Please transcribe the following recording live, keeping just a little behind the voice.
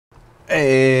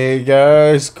Hey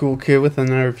guys, cool kid with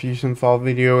another Fusionfall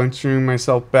video, introducing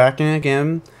myself back in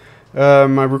again.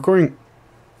 My recording.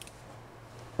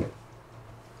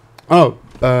 I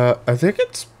think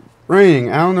it's raining.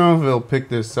 I don't know if it'll pick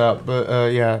this up,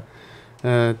 but yeah,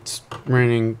 it's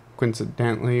raining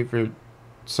coincidentally for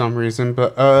some reason.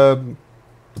 But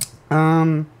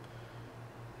what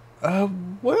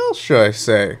else should I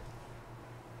say?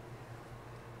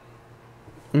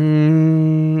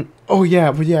 Oh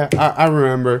yeah, but yeah, I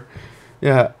remember.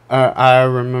 Yeah, I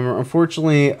remember.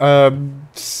 Unfortunately,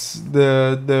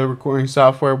 the recording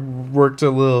software worked a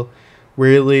little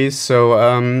weirdly,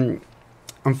 so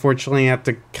unfortunately, I have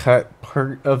to cut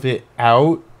part of it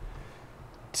out,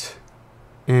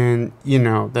 and you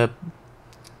know that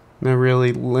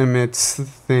really limits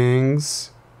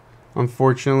things.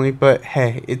 Unfortunately, but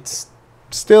hey, it's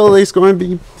still at least going to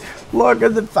be longer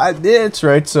than 5 minutes,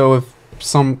 right? So if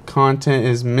some content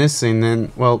is missing,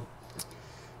 then well,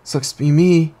 sucks to be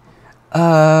me.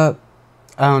 I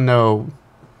don't know.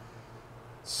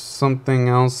 Something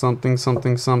else, something.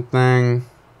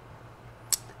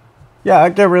 Yeah, I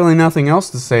got really nothing else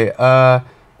to say.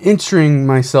 Entering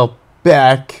myself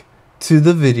back to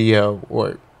the video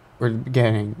or the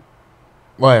beginning,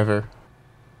 whatever.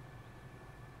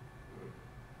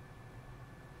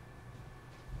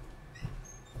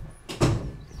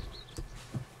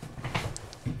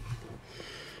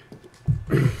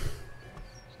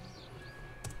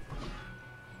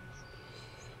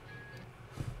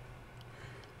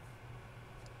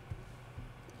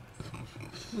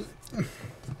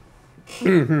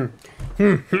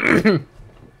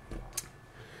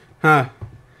 Huh.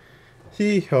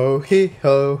 Hee ho, hee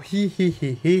ho, hee hee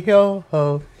hee hee ho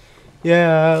ho.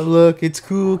 Yeah, look, it's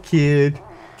cool, kid.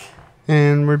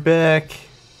 And we're back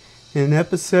in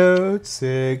episode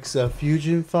 6 of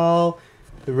Fusionfall,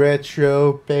 the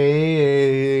retro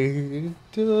beta.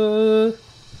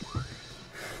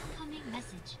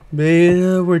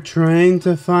 Beta, we're trying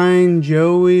to find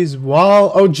Joey's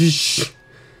wall. Oh, just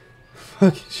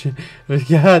fucking shit. We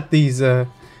got these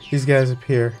guys up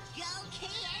here.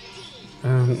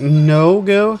 No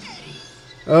go.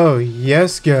 Oh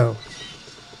yes, go.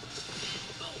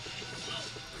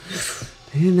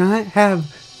 They do not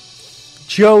have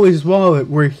Joey's wallet.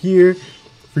 We're here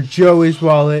for Joey's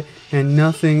wallet and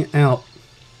nothing else.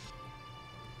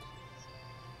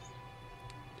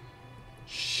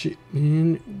 Shit,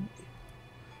 man.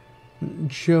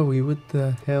 Joey, what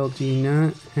the hell? Do you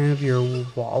not have your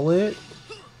wallet?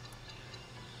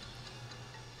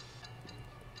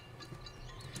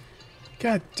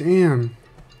 God damn.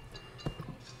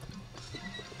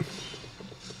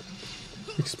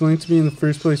 Explain to me in the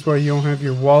first place why you don't have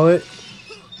your wallet.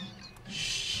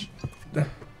 Shh.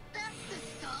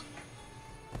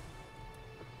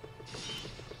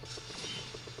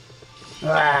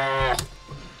 Ah.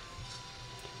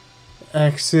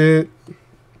 Exit.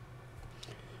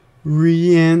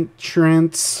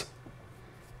 Re-entrance.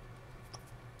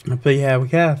 But yeah, we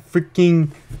gotta freaking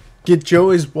get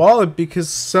Joey's wallet because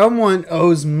someone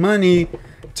owes money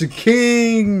to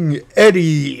King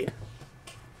Eddie.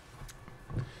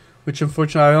 Which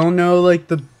unfortunately I don't know like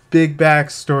the big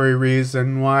backstory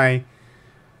reason why.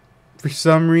 For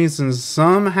some reason,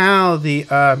 somehow the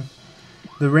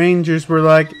Rangers were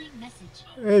like,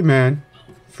 hey man,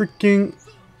 freaking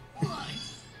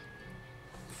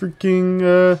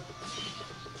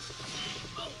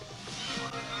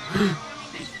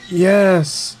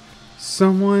yes,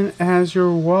 someone has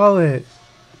your wallet.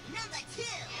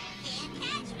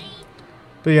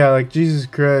 But yeah, like Jesus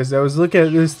Christ, I was looking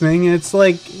at this thing and it's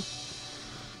like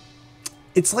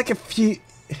a few.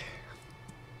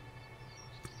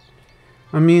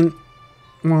 I mean,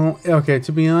 well, okay,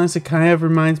 to be honest, it kind of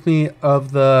reminds me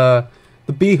of the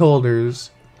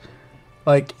Beholders.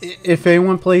 Like, if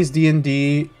anyone plays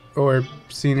D&D or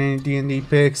seen any D&D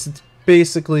pics, it's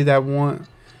basically that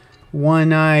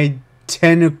one-eyed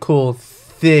tentacle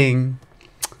thing,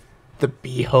 the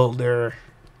Beholder.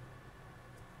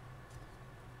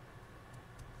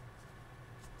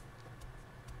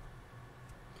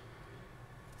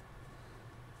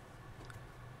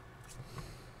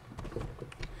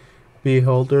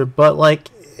 Beholder, but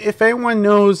like, if anyone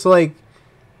knows, like,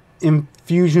 in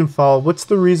Fusionfall, what's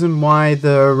the reason why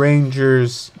the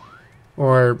Rangers,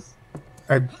 or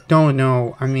I don't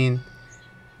know. I mean,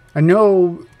 I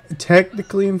know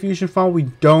technically in Fusionfall we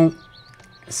don't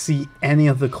see any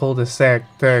of the cul-de-sac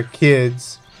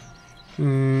kids.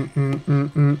 You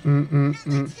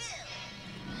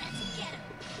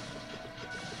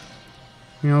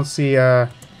don't see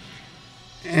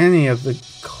any of the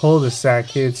cul-de-sac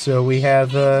kids, so we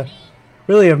have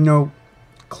really have no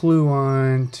clue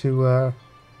on to,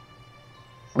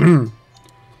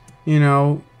 you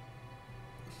know,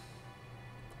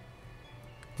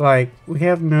 like, we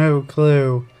have no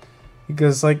clue.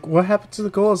 Because, like, what happened to the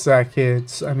Goldsack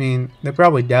kids? I mean, they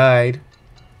probably died.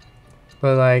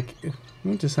 But, like,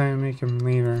 we decided to make them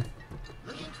later.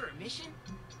 Looking for a mission?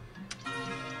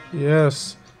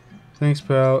 Yes. Thanks,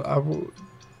 pal.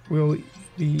 We'll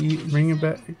be bringing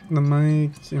back the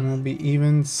money and we'll be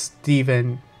even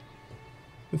Steven.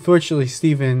 Unfortunately,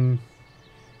 Steven,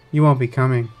 you won't be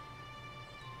coming.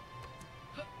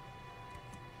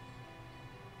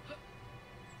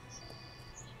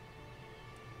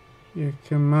 Yeah,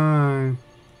 come on.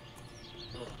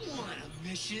 Want a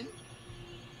mission?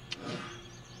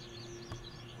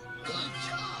 Good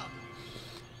job!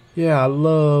 Yeah, I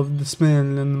love the smell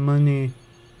and the money.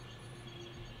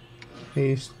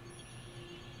 Paste.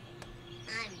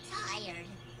 I'm tired.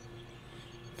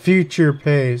 Future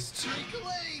paste. Take a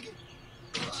leg!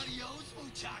 Adios,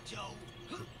 muchacho!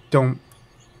 Don't.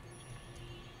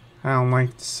 I don't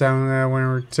like the sound of that when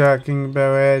we're talking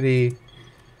about Eddie.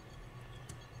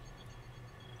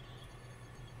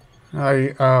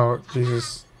 Oh,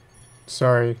 Jesus.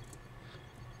 Sorry.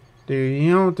 Dude,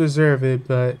 you don't deserve it,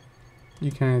 but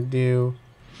you kind of do.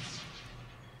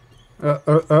 Uh.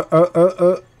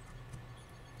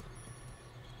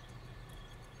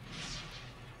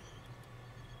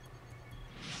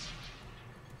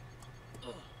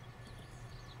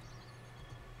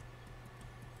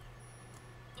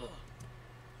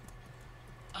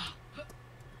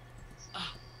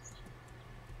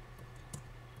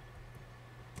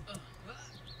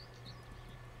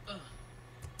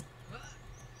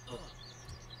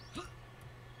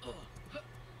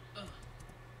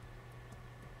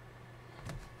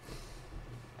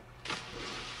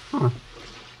 Huh.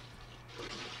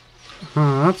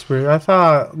 Huh, that's weird. I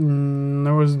thought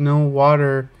there was no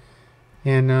water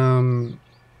in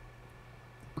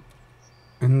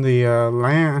the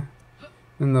land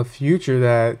in the future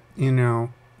that, you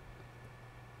know.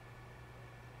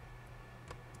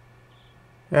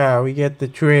 Yeah, we get the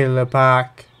trailer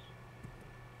park.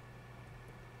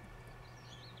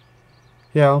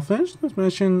 Yeah, I'll finish this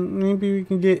mission. Maybe we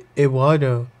can get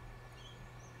Iwado.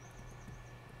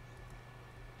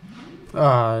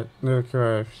 Ah, of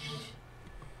course.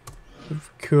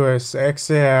 Of course,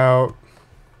 exit out.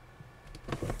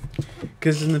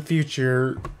 Because in the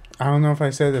future, I don't know if I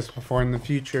said this before, in the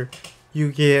future,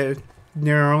 there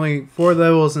are only 4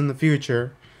 levels in the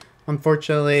future.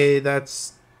 Unfortunately,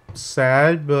 that's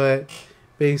sad, but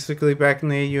basically back in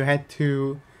the day, you had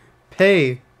to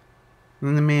pay. And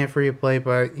then they made it free to play,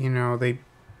 but, you know, they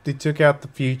took out the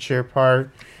future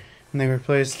part, and they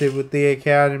replaced it with the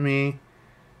Academy,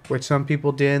 which some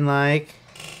people didn't like.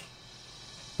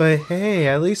 But hey,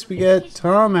 at least we get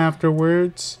Tom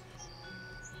afterwards.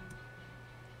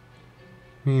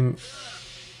 I mean,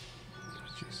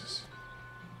 Jesus.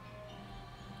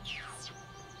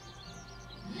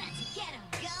 Let's get him.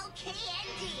 Go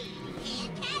KND.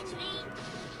 Can't catch me.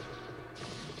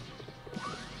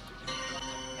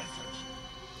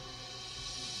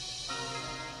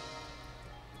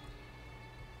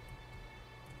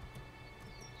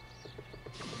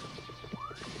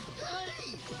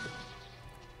 Hey!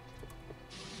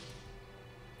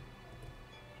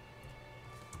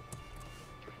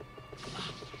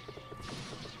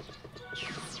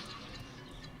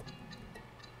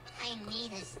 I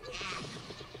need a snack.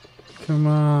 Come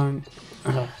on.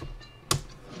 Ugh.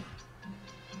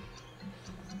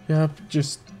 Yep,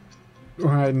 just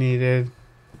what I needed.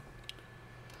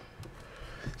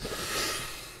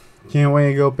 Can't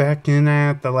wait to go back in. I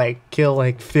have to like kill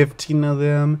like 15 of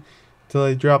them till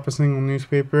I drop a single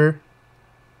newspaper.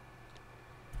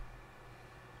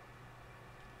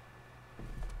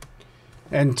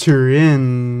 Enter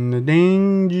in the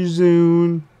danger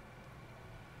zone.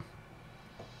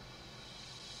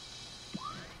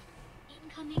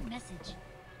 Incoming message.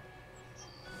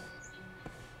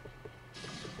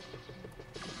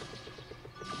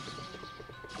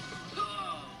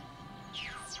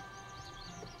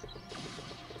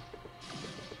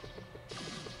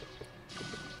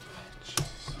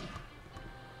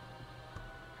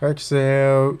 Exit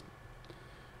out.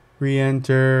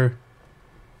 Re-enter.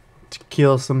 To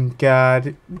kill some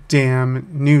goddamn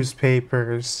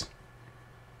newspapers.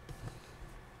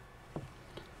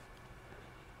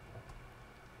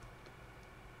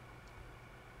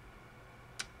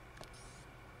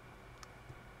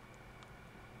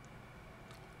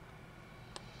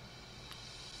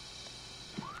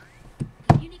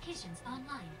 Communications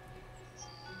online.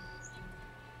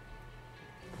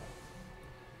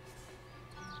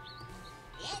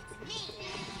 It's me,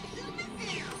 Super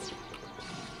Zero.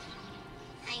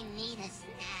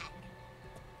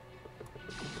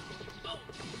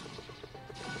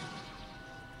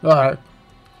 Uh,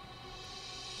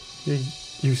 you,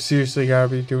 you seriously gotta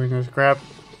be doing this crap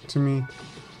to me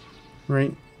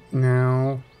right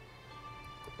now.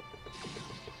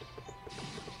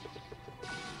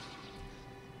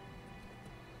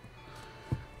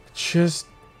 Just...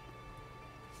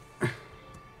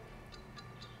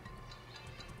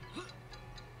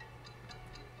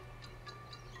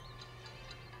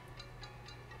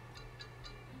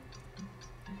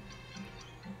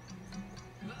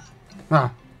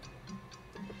 Ah.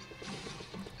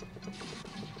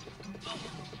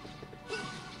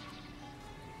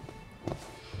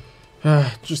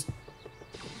 Just...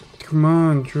 Come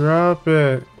on, drop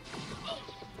it.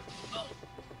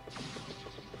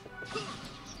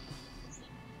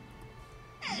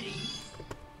 Eddie,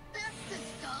 that's the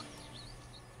stuff.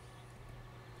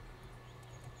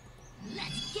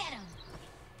 Let's get him.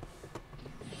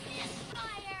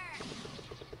 Fire.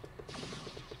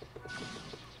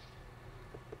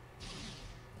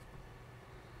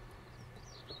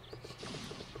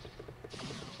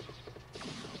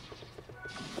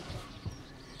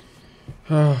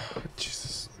 Oh,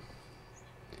 Jesus.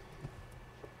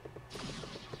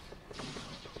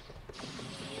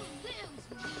 You lose,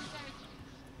 loser.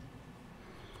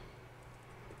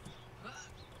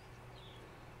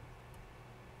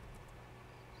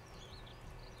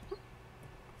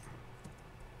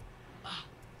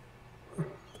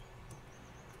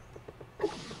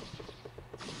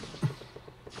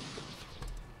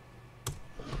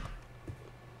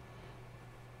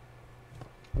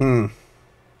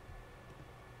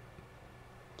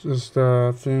 Just,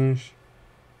 finish.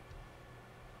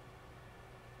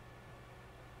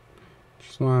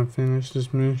 Just want to finish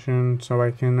this mission so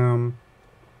I can,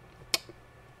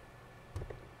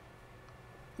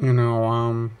 you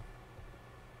know,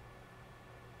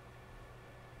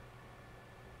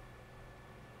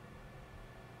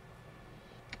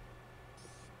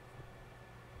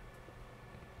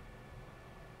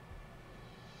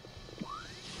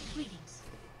 Greetings.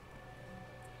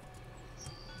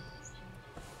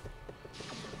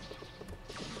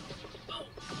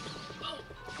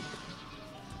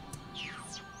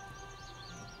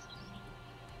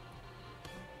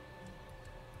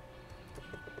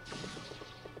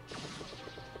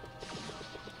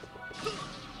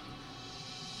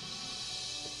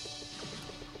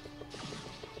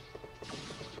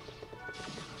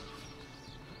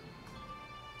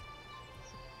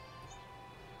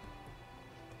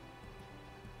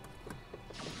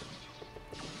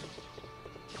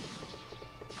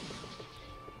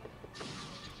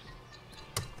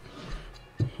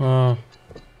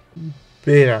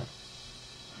 beta.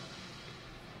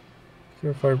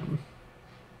 If I...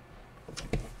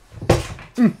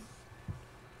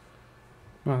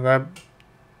 Oh, that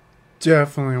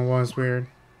definitely was weird.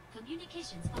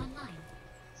 Communications online.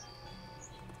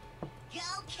 Go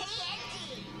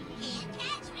KND. Can't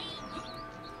catch me.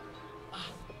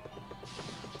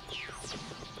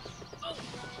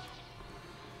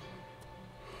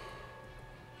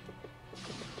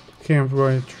 Can't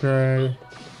really try.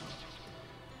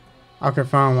 Okay,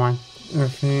 found one.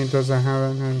 If he doesn't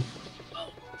have it, then...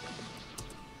 Oh,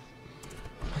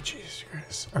 Jesus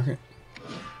Christ. Okay.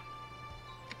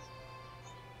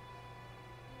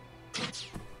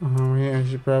 Wait, I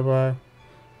should probably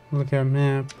look at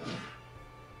map.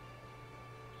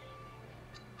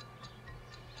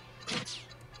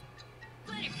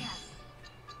 Buttercup.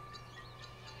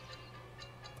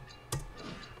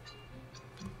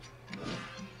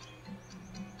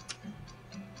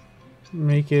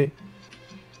 Make it...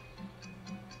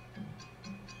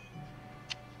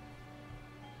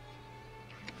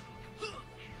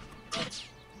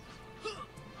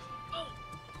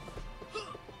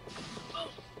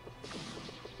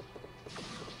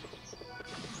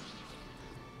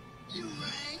 You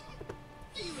rang?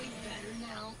 Feeling better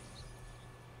now?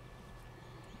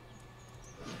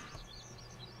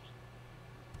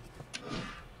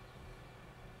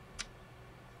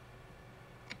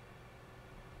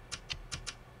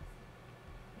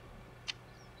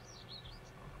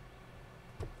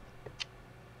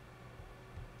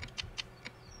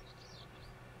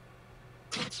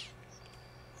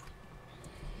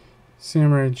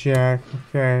 Samurai Jack,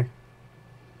 okay.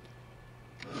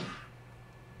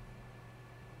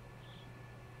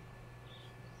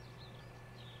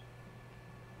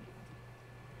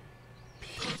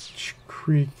 Peach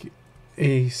Creek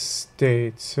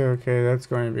Estates. Okay, that's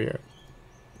going to be it.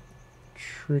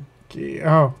 Tricky.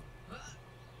 Oh.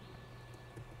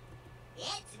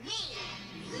 It's me,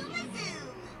 Zuma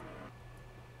Zoom.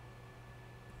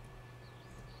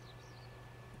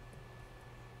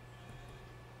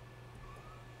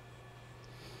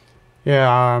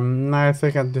 Yeah, I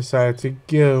think I decided to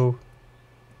go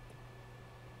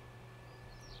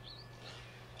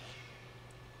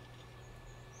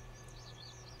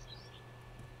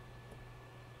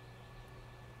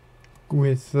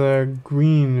with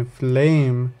green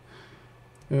flame.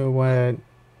 What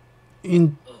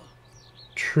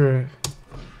intra...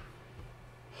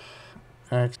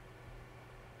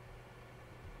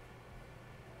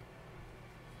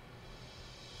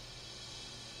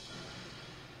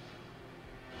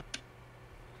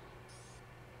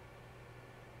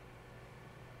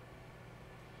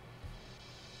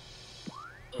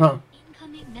 Oh,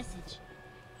 Incoming message.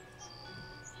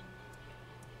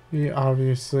 we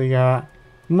obviously got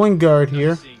one guard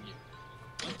here. Seeing you.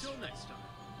 Until next time.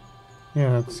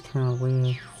 Yeah, that's kind of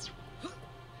weird.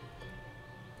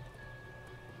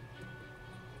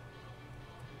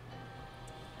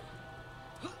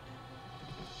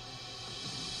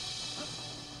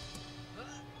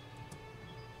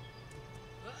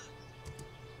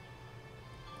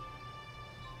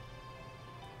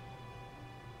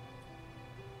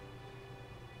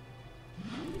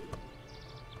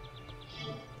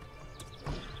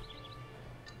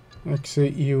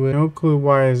 Exit you. No clue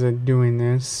why is it doing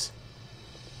this.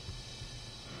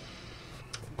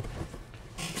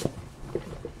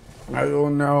 I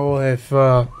don't know if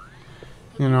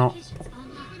you know. Communications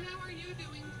online. How are you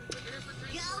doing? Prepare for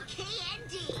Go transport.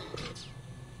 KND.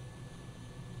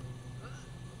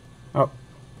 Oh.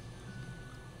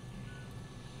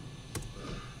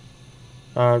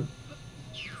 Uh.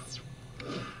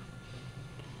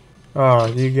 Oh,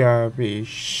 you gotta be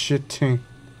shitting.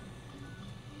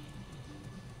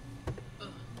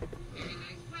 Very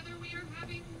nice weather we are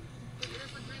having. Prepare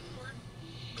for transport.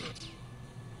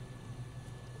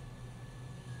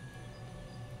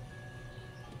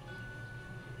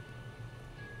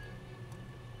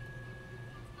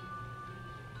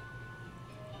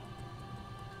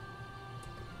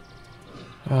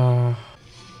 Uh.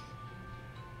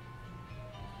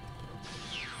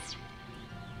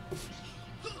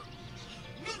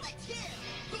 Number 2.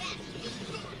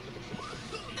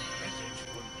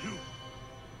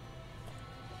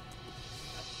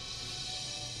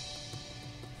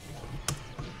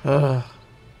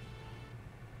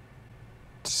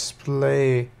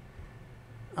 Display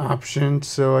option,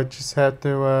 so I just had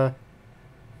to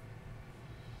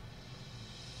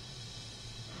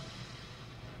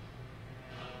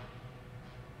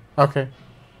okay.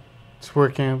 It's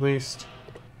working at least.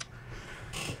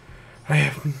 I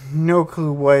have no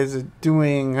clue why is it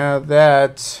doing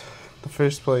that in the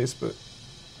first place, but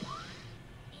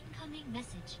Incoming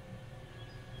message.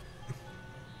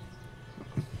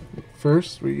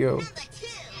 first we go. Number 2.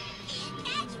 Can't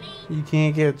catch me. You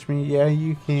can't catch me. Yeah,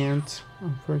 you can't.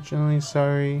 Unfortunately,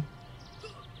 sorry.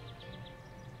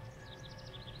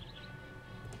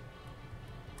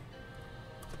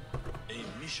 A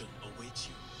mission awaits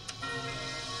you.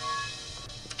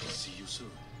 See you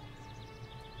soon.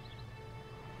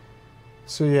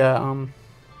 So yeah,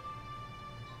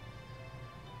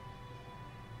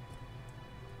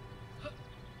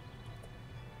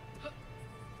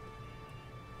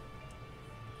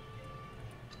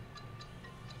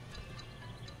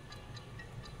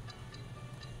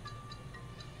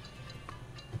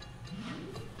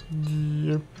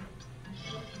 yep.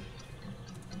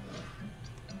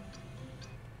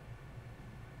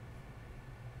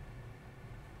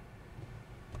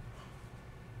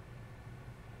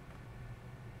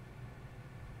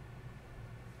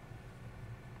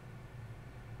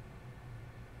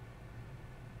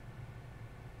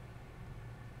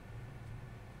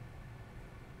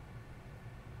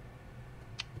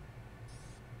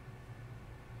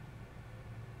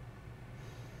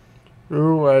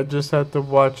 Ooh, I just have to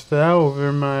watch that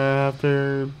over my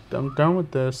after I'm done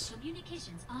with this.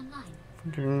 Communications online.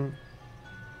 Fucking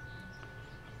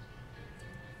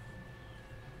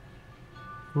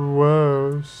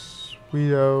whoa,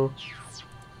 sweeto.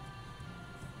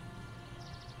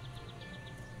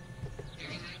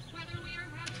 Very nice weather we are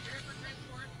having. Prepare for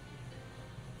transport.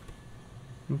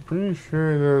 I'm pretty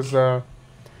sure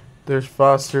there's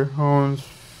foster homes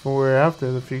for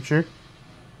after the future.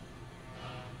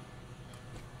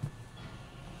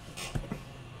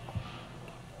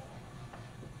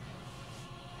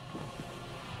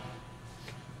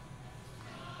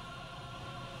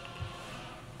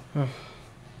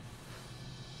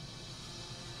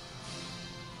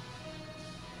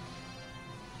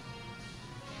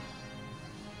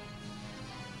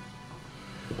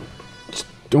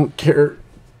 Don't care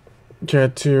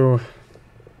to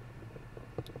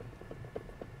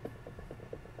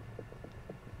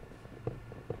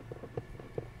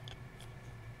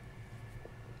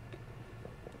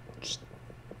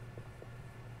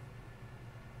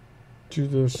do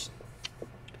this.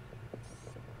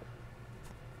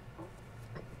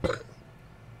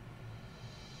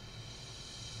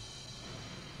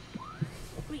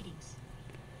 Greetings.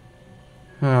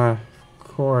 Of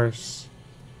course.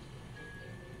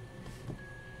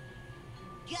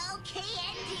 Go KND!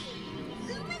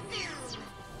 Zoom and zoom!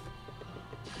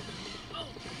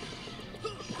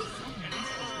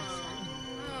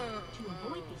 To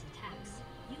avoid these attacks,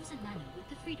 use a nano with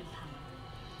the freedom power.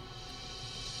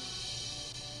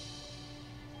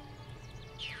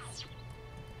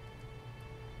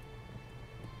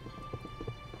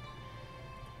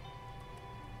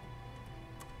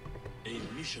 A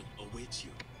mission awaits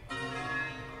you.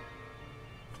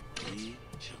 We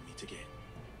shall meet again.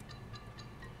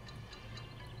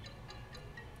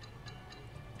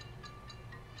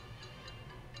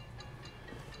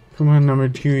 Come on, number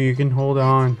 2, you can hold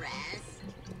on. Rest.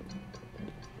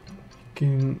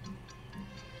 Can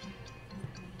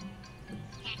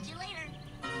Catch you later.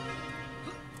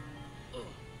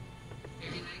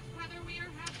 Very nice weather we are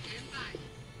having.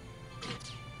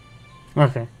 Bye.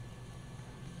 okay.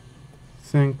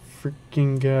 Thank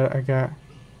freaking God I got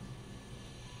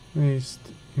placed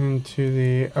into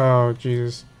the oh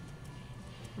Jesus.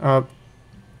 Oh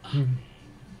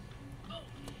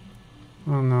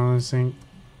no, this ain't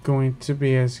going to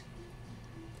be as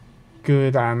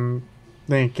good I'm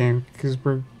thinking, because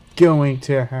we're going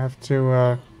to have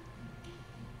to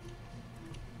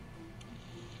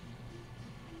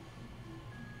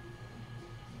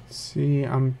see,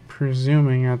 I'm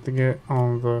presuming I have to get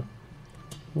all the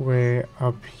way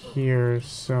up here,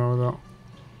 so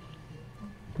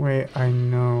the way I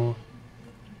know.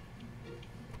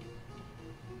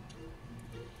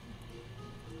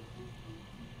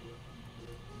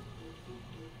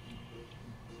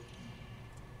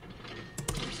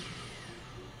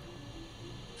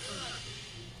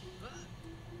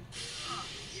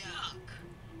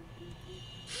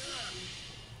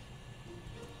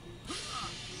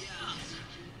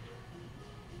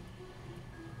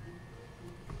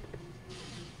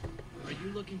 Are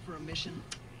you looking for a mission?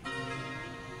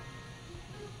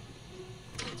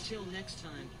 Until next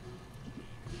time.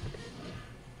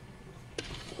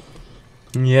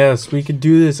 Yes, we could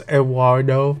do this,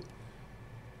 Eduardo.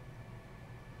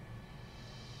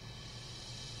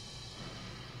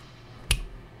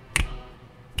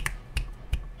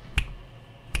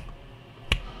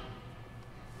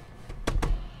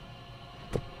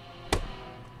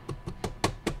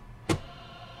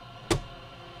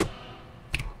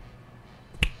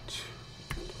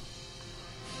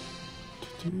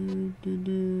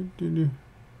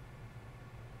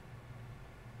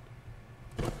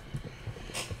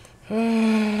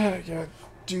 I gotta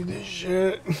do this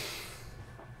shit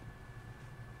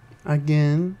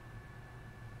again.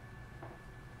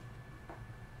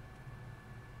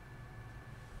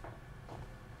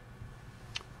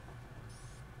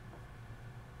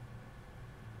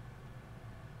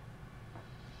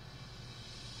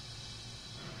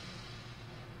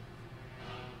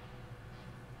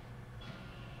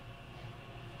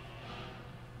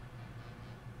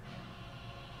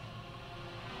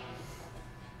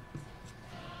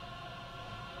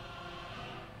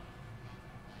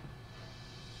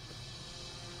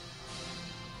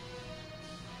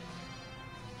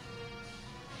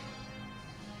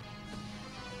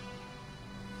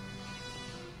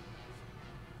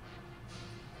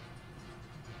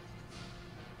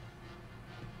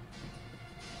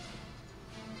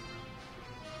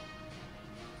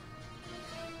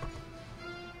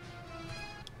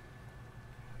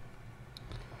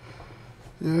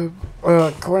 Yeah,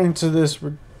 according to this,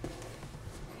 we're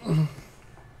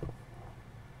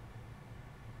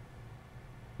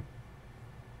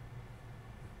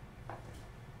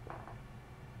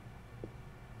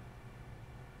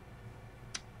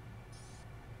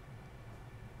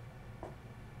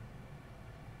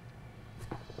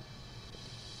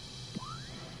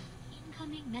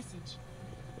Incoming message.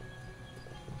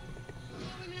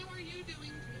 And how are you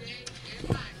doing today? And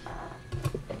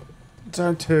bye.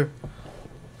 time to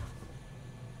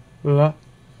la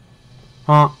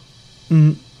ha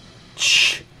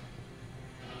ch.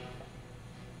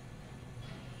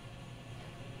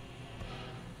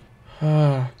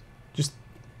 Just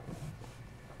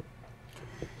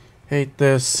hate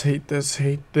this, hate this,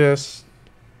 hate this.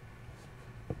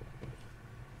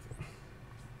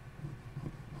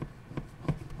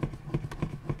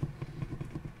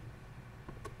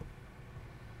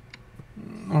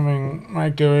 I mean, my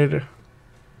good.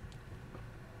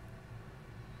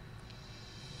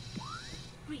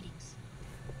 Greetings.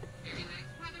 Very nice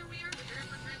weather we are here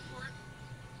for transport.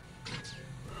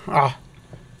 Ah,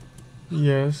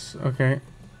 Yes, okay.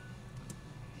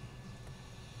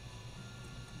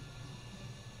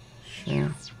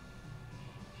 Sure.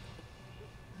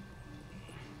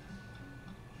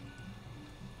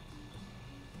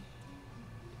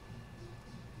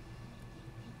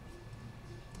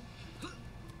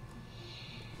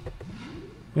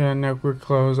 Yeah, network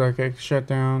closed. Okay, shut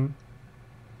down.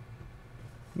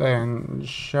 Then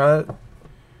shut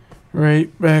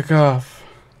right back off.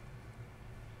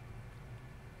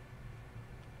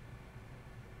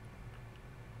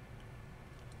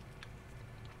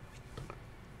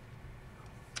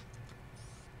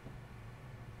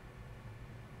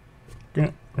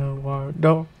 Get the water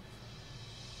door.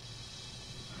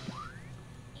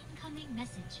 Incoming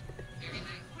message. Very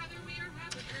nice weather we are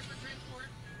having here for transport.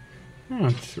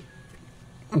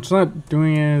 Yeah, it's not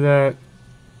doing any of that.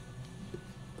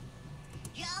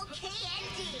 Go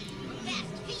KND.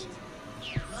 Fast feet.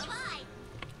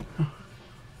 Bye-bye.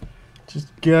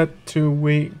 Just got to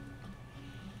wait.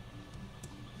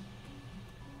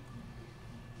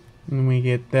 And we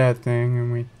get that thing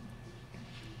and we...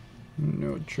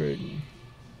 No trading.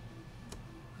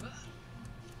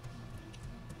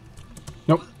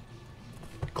 Nope.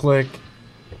 Click.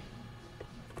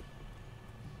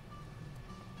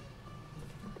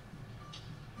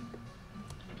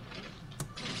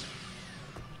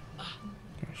 Oh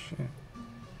shit.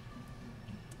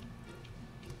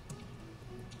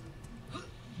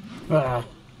 Ah.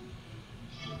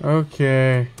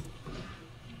 Okay.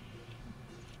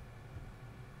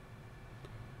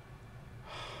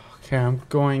 Okay, I'm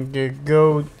going to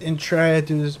go and try to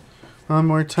do this one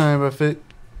more time. If it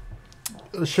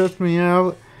shuts me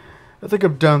out, I think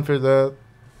I'm done for the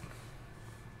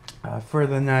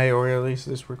night, or at least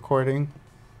this recording.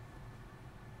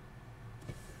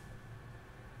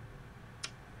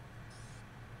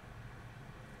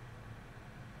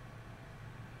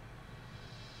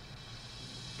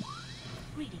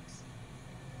 Greetings.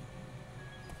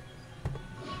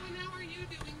 Hello, and how are you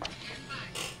doing? Stand by.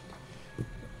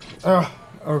 Oh,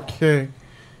 okay.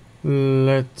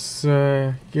 Let's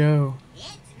go.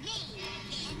 It's me.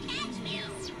 Can't catch me.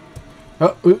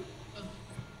 Oh,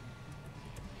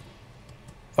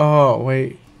 oh,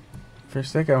 wait. For a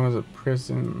second, I was a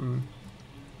prison.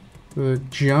 The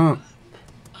jump.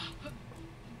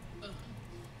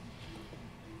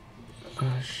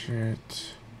 Oh,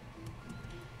 shit.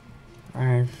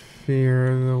 I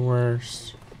fear the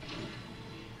worst.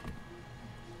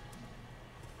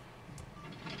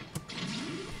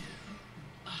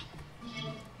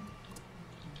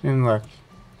 And look.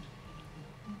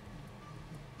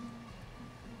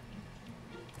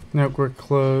 Nope, we're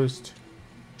closed.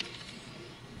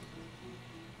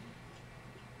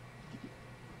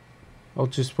 I'll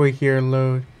just wait here and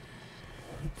load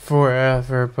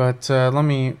forever, but let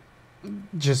me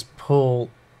just pull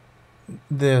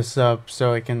this up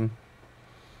so I can,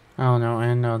 I don't know,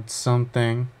 end on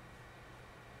something.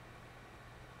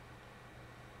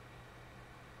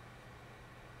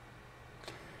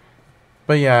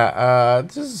 But yeah,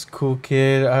 this is cool,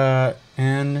 kid.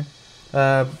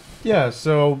 Yeah,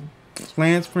 so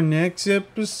plans for next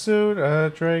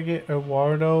episode, try to get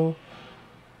Eduardo.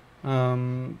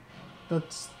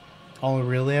 That's all I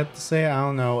really have to say. I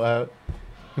don't know,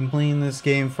 completing this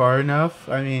game far enough.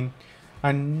 I mean,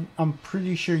 I'm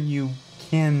pretty sure you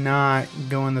cannot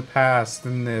go in the past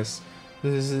in this.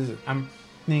 This is,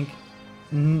 think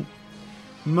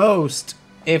most,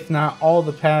 if not all,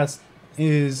 the past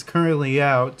is currently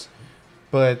out,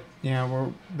 but yeah,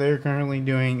 they're currently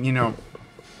doing, you know,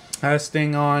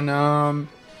 testing on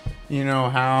you know,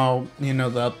 how, you know,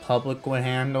 the public would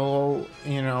handle,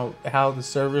 you know, how the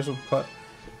servers would put,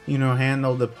 you know,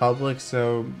 handle the public.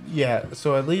 So yeah,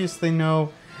 so at least they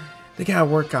know they gotta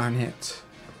work on it,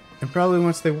 and probably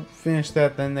once they finish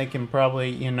that, then they can probably,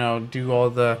 you know, do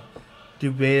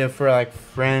beta for like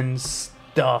friends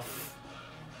stuff.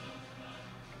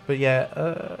 But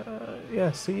yeah,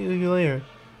 yeah, see you later.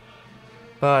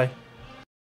 Bye.